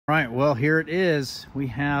Right, well, here it is. We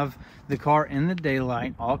have the car in the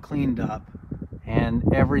daylight, all cleaned up, and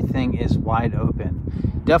everything is wide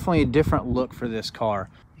open. Definitely a different look for this car.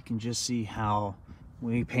 You can just see how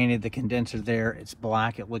we painted the condenser there. It's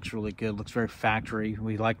black, it looks really good, looks very factory.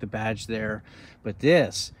 We like the badge there. But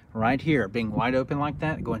this right here, being wide open like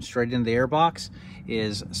that, going straight into the airbox,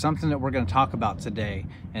 is something that we're going to talk about today.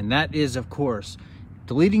 And that is, of course,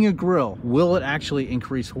 deleting a grill. Will it actually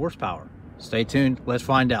increase horsepower? Stay tuned, let's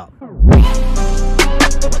find out.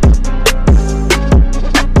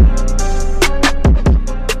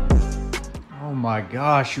 Oh my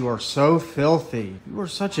gosh, you are so filthy. You are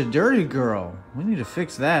such a dirty girl. We need to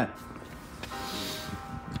fix that.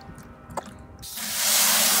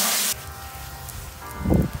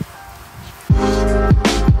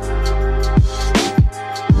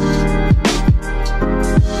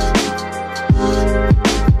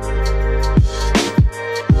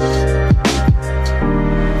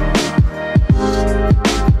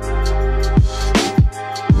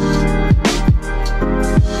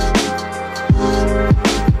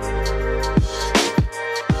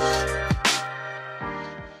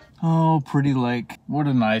 Pretty lake. What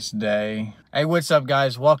a nice day. Hey, what's up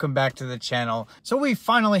guys? Welcome back to the channel. So we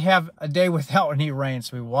finally have a day without any rain.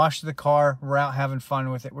 So we washed the car. We're out having fun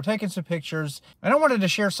with it. We're taking some pictures. And I wanted to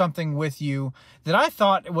share something with you that I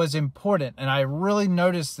thought was important. And I really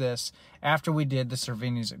noticed this after we did the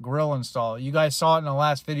Cervinis grill install. You guys saw it in the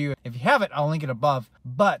last video. If you haven't, I'll link it above.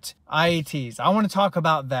 But IATs, I want to talk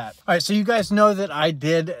about that. All right, so you guys know that I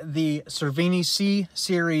did the Cervini C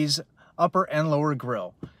series upper and lower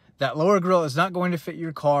grill. That lower grill is not going to fit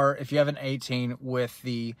your car if you have an 18 with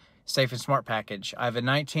the Safe and Smart package. I have a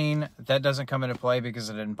 19. That doesn't come into play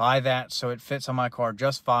because I didn't buy that, so it fits on my car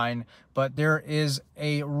just fine. But there is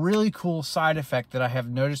a really cool side effect that I have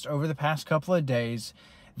noticed over the past couple of days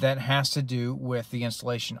that has to do with the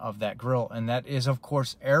installation of that grill. And that is, of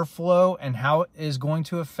course, airflow and how it is going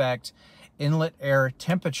to affect inlet air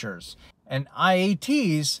temperatures. And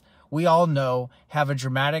IATs, we all know, have a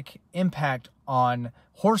dramatic impact on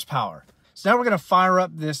horsepower. So now we're going to fire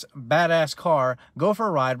up this badass car, go for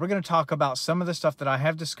a ride. We're going to talk about some of the stuff that I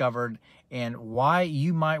have discovered and why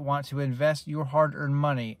you might want to invest your hard-earned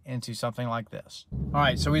money into something like this. All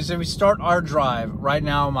right, so we start our drive. Right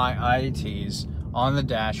now my IATs on the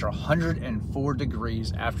dash are 104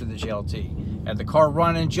 degrees after the GLT. Had the car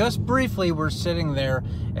running just briefly. We're sitting there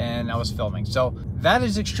and I was filming. So that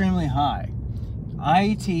is extremely high.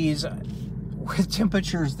 IATs with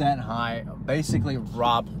temperatures that high basically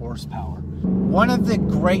rob horsepower. One of the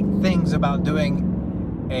great things about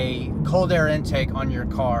doing a cold air intake on your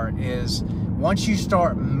car is once you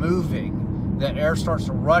start moving, the air starts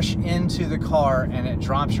to rush into the car and it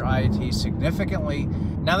drops your IAT significantly.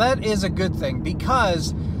 Now that is a good thing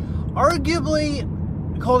because arguably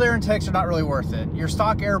cold air intakes are not really worth it. Your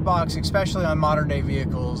stock air box, especially on modern day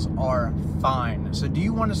vehicles, are fine. So do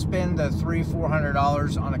you want to spend the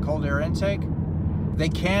 $300–400 on a cold air intake? They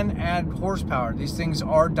can add horsepower. These things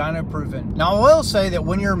are dyno proven. Now I will say that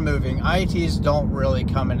when you're moving, IATs don't really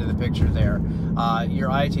come into the picture there. Your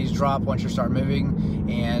IATs drop once you start moving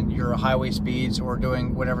and your highway speeds or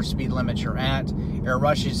doing whatever speed limit you're at. Air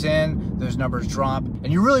rushes in, those numbers drop,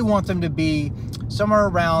 and you really want them to be somewhere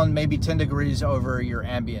around maybe 10 degrees over your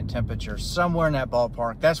ambient temperature, somewhere in that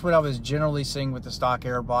ballpark. That's what I was generally seeing with the stock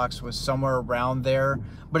air box, was somewhere around there.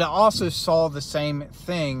 But I also saw the same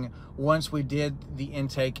thing once we did the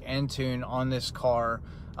intake and tune on this car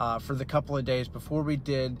for the couple of days before we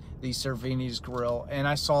did the Cervinis grill, and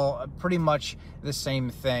I saw pretty much the same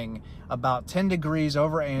thing, about 10 degrees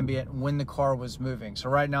over ambient when the car was moving. So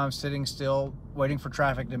right now I'm sitting still waiting for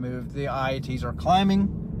traffic to move. The IATs are climbing,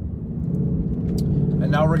 and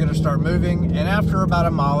now we're going to start moving, and after about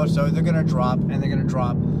a mile or so they're going to drop, and they're going to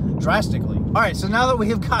drop drastically. All right, so now that we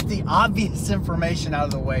have got the obvious information out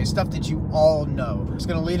of the way, stuff that you all know, it's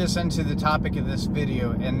going to lead us into the topic of this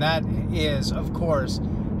video, and that is, of course,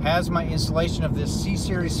 has my installation of this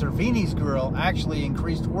C-Series Cervinis grill actually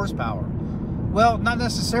increased horsepower? Well, not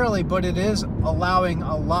necessarily, but it is allowing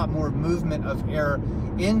a lot more movement of air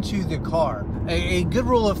into the car. A good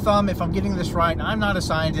rule of thumb, if I'm getting this right, I'm not a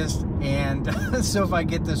scientist, and so if I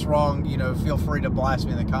get this wrong, you know, feel free to blast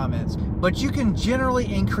me in the comments. But you can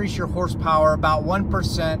generally increase your horsepower about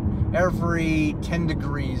 1% every 10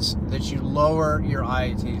 degrees that you lower your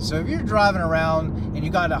IAT. So if you're driving around and you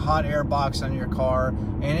got a hot air box on your car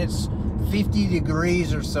and it's 50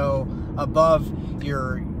 degrees or so above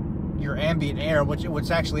your ambient air,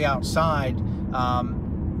 what's actually outside,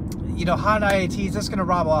 you know, hot IATs, that's going to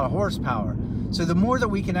rob a lot of horsepower. So the more that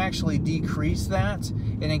we can actually decrease that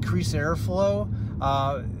and increase airflow,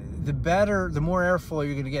 the better, the more airflow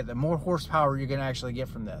you're going to get, the more horsepower you're going to actually get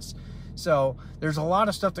from this. So there's a lot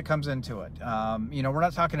of stuff that comes into it. You know, we're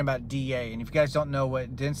not talking about DA, and if you guys don't know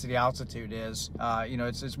what density altitude is, you know,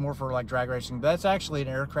 it's more for like drag racing, but that's actually an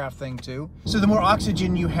aircraft thing too. So the more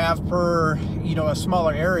oxygen you have per, you know, a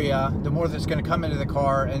smaller area, the more that's going to come into the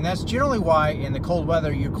car, and that's generally why in the cold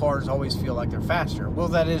weather your cars always feel like they're faster. Well,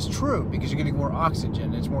 that is true because you're getting more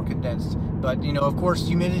oxygen, it's more condensed. But you know, of course,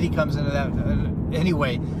 humidity comes into that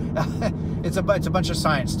anyway. It's a bunch of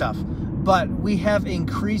science stuff. But we have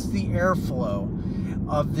increased the airflow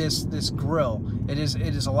of this grill. It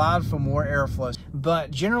is allowed for more airflow.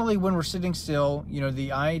 But generally when we're sitting still, you know, the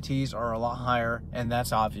IATs are a lot higher, and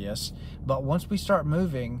that's obvious. But once we start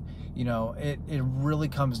moving, you know, it really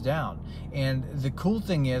comes down. And the cool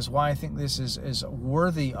thing is, why I think this is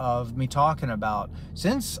worthy of me talking about,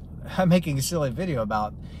 since I'm making a silly video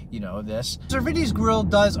about, you know, this. Cervinis grill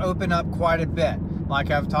does open up quite a bit,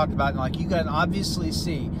 like I've talked about, and like you can obviously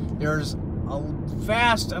see, there's a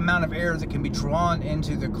vast amount of air that can be drawn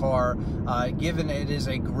into the car, given it is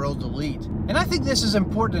a grill delete. And I think this is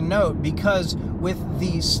important to note because with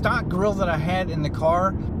the stock grill that I had in the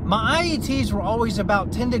car, my IATs were always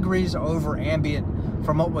about 10 degrees over ambient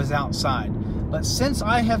from what was outside. But since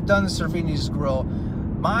I have done the Cervinis grill,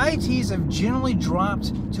 my IATs have generally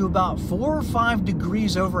dropped to about 4 or 5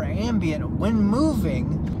 degrees over ambient when moving,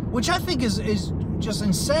 which I think is just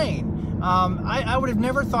insane. I would have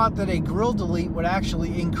never thought that a grill delete would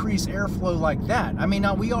actually increase airflow like that. I mean,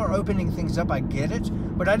 now we are opening things up, I get it,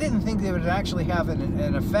 but I didn't think they would actually have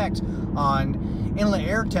an effect on inlet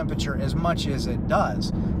air temperature as much as it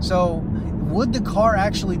does. So would the car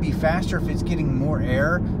actually be faster if it's getting more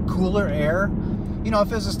air, cooler air? You know,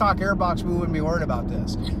 if it's a stock air box, we wouldn't be worried about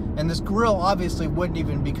this. And this grill obviously wouldn't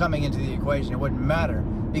even be coming into the equation. It wouldn't matter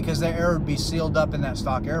because the air would be sealed up in that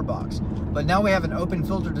stock air box. But now we have an open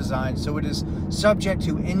filter design, so it is subject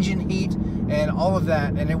to engine heat and all of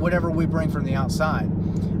that, and whatever we bring from the outside.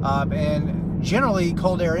 And generally,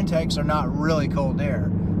 cold air intakes are not really cold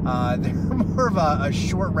air. They're more of a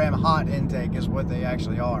short ram hot intake is what they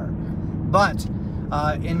actually are. But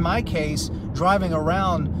in my case, driving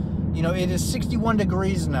around, you know, it is 61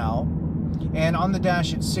 degrees now, and on the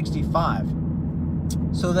dash it's 65.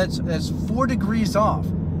 So that's 4 degrees off.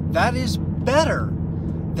 That is better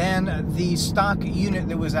than the stock unit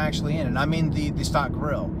that was actually in it. I mean the stock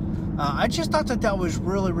grill. I just thought that was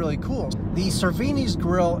really, really cool. The Cervinis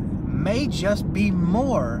grill may just be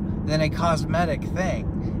more than a cosmetic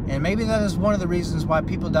thing. And maybe that is one of the reasons why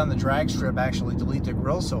people down the drag strip actually delete their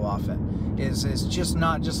grill so often. Is just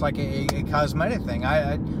not just like a cosmetic thing.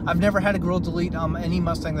 I've never had a grill delete on any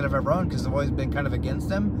Mustang that I've ever owned because I've always been kind of against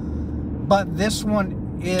them. But this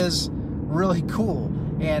one is really cool,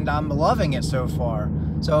 and I'm loving it so far.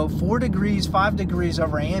 So 4 degrees, 5 degrees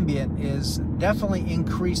over ambient is definitely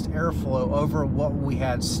increased airflow over what we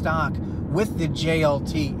had stock with the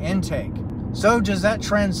JLT intake. So does that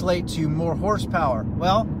translate to more horsepower?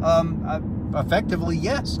 Well, effectively,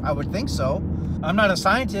 yes, I would think so. I'm not a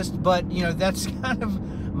scientist, but you know, that's kind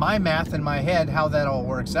of my math in my head, how that all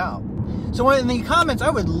works out. So in the comments, I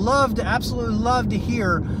would love to, absolutely love to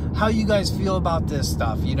hear how you guys feel about this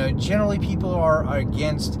stuff. You know, generally people are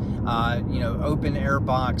against, you know, open air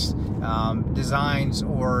box designs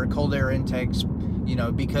or cold air intakes, you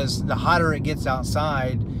know, because the hotter it gets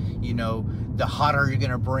outside, you know, the hotter you're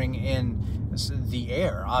going to bring in the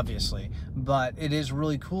air, obviously. But it is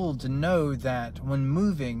really cool to know that when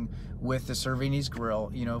moving with the Cervinis grill,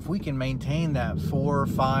 you know, if we can maintain that 4,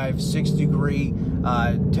 5, 6 degree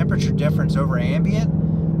temperature difference over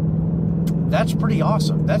ambient, that's pretty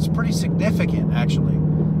awesome. That's pretty significant, actually.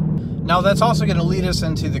 Now, that's also going to lead us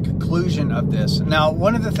into the conclusion of this. Now,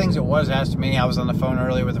 one of the things that was asked me, I was on the phone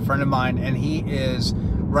earlier with a friend of mine, and he is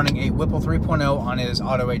running a Whipple 3.0 on his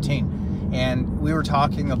Auto 18. And we were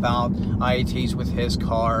talking about IATs with his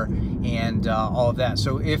car and all of that.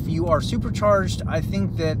 So if you are supercharged, I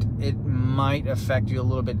think that it might affect you a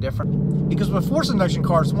little bit different. Because with forced induction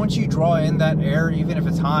cars, once you draw in that air, even if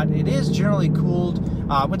it's hot, it is generally cooled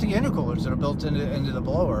with the intercoolers that are built into the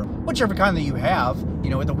blower. Whichever kind that you have.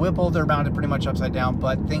 You know, with the Whipple, they're mounted pretty much upside down,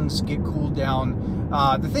 but things get cooled down.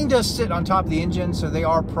 The thing does sit on top of the engine, so they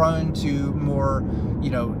are prone to more, you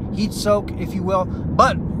know, heat soak, if you will.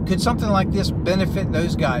 But could something like this benefit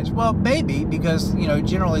those guys? Well, maybe, because, you know,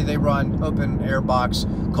 generally they run open air box,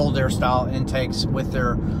 cold air style intakes with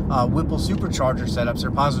their Whipple supercharger setups, their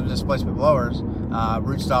positive displacement blowers,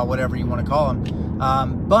 root style, whatever you want to call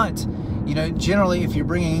them. But, you know, generally if you're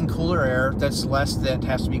bringing in cooler air, that's less that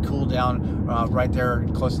has to be cooled down right there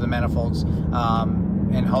close to the manifolds.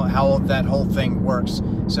 and how that whole thing works.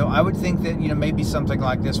 So I would think that, you know, maybe something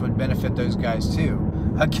like this would benefit those guys too.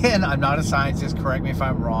 Again, I'm not a scientist, correct me if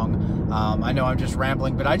I'm wrong. I know I'm just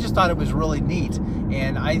rambling, but I just thought it was really neat,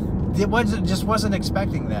 and just wasn't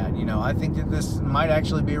expecting that. You know, I think that this might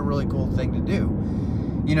actually be a really cool thing to do.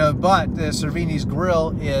 You know, but the Cervinis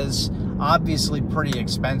grill is obviously pretty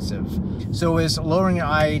expensive. So is lowering your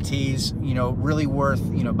IATs, you know, really worth,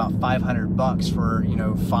 you know, about $500 for, you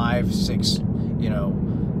know, 5, 6, you know,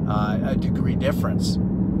 a degree difference?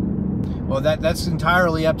 Well, that's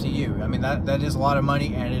entirely up to you. I mean, that is a lot of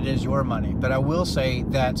money, and it is your money. But I will say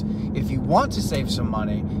that if you want to save some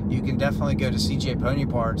money, you can definitely go to CJ Pony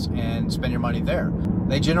Parts and spend your money there.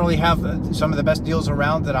 They generally have some of the best deals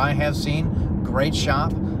around that I have seen. Great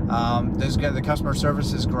shop. The customer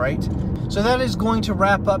service is great. So that is going to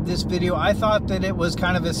wrap up this video. I thought that it was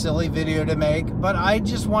kind of a silly video to make, but I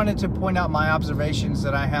just wanted to point out my observations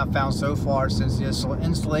that I have found so far since the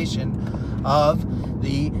installation of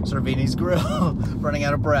the Cervinis grill. Running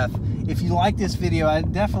out of breath. If you like this video, I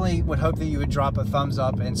definitely would hope that you would drop a thumbs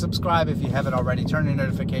up and subscribe if you haven't already. Turn your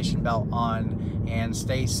notification bell on and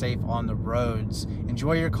stay safe on the roads.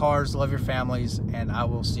 Enjoy your cars, love your families, and I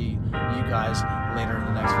will see you guys later in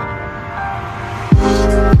the next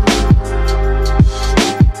video.